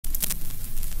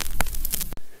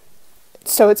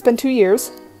So it's been 2 years,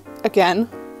 again,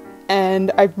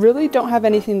 and I really don't have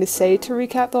anything to say to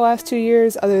recap the last 2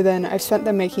 years other than I've spent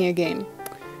them making a game.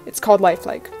 It's called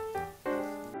Lifelike.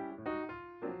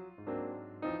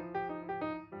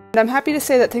 And I'm happy to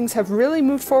say that things have really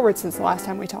moved forward since the last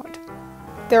time we talked.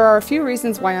 There are a few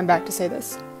reasons why I'm back to say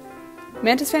this.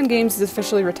 Mantis Fan Games is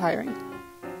officially retiring.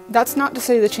 That's not to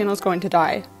say the channel is going to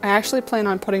die. I actually plan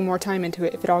on putting more time into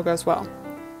it if it all goes well.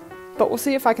 But we'll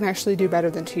see if I can actually do better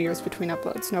than 2 years between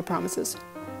uploads, no promises.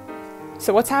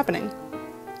 So what's happening?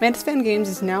 Mantis Fan Games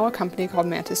is now a company called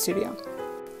Mantis Studio.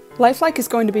 Lifelike is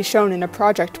going to be shown in a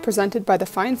project presented by the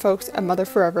fine folks at Mother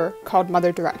Forever called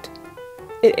Mother Direct.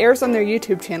 It airs on their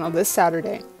YouTube channel this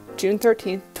Saturday, June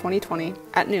 13th, 2020,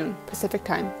 at noon, Pacific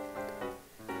Time.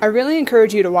 I really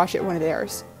encourage you to watch it when it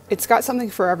airs. It's got something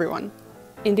for everyone.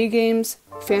 Indie games,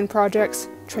 fan projects,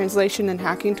 translation and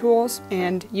hacking tools,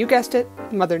 and, you guessed it,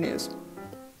 Mother News.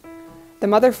 The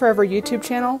Mother Forever YouTube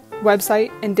channel,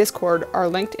 website, and Discord are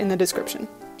linked in the description.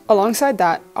 Alongside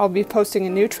that, I'll be posting a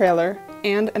new trailer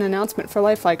and an announcement for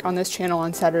Lifelike on this channel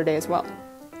on Saturday as well.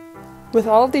 With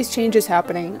all of these changes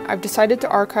happening, I've decided to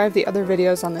archive the other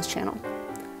videos on this channel.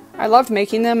 I loved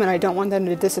making them and I don't want them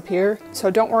to disappear, so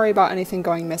don't worry about anything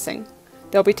going missing.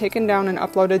 They'll be taken down and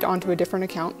uploaded onto a different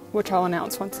account, which I'll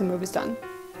announce once the move is done.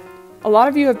 A lot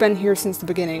of you have been here since the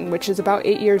beginning, which is about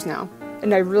 8 years now,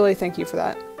 and I really thank you for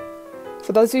that.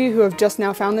 For those of you who have just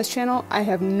now found this channel, I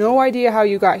have no idea how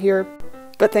you got here,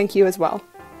 but thank you as well.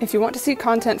 If you want to see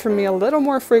content from me a little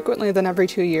more frequently than every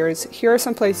 2 years, here are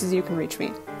some places you can reach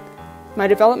me. My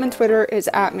development Twitter is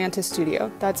 @Mantis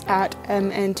Studio, that's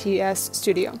 @MNTS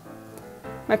Studio.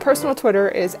 My personal Twitter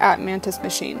is @Mantis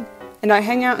Machine, and I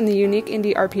hang out in the Unique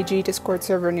Indie RPG Discord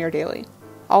server near daily.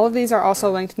 All of these are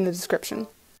also linked in the description.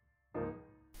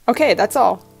 Okay, that's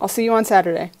all. I'll see you on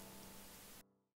Saturday.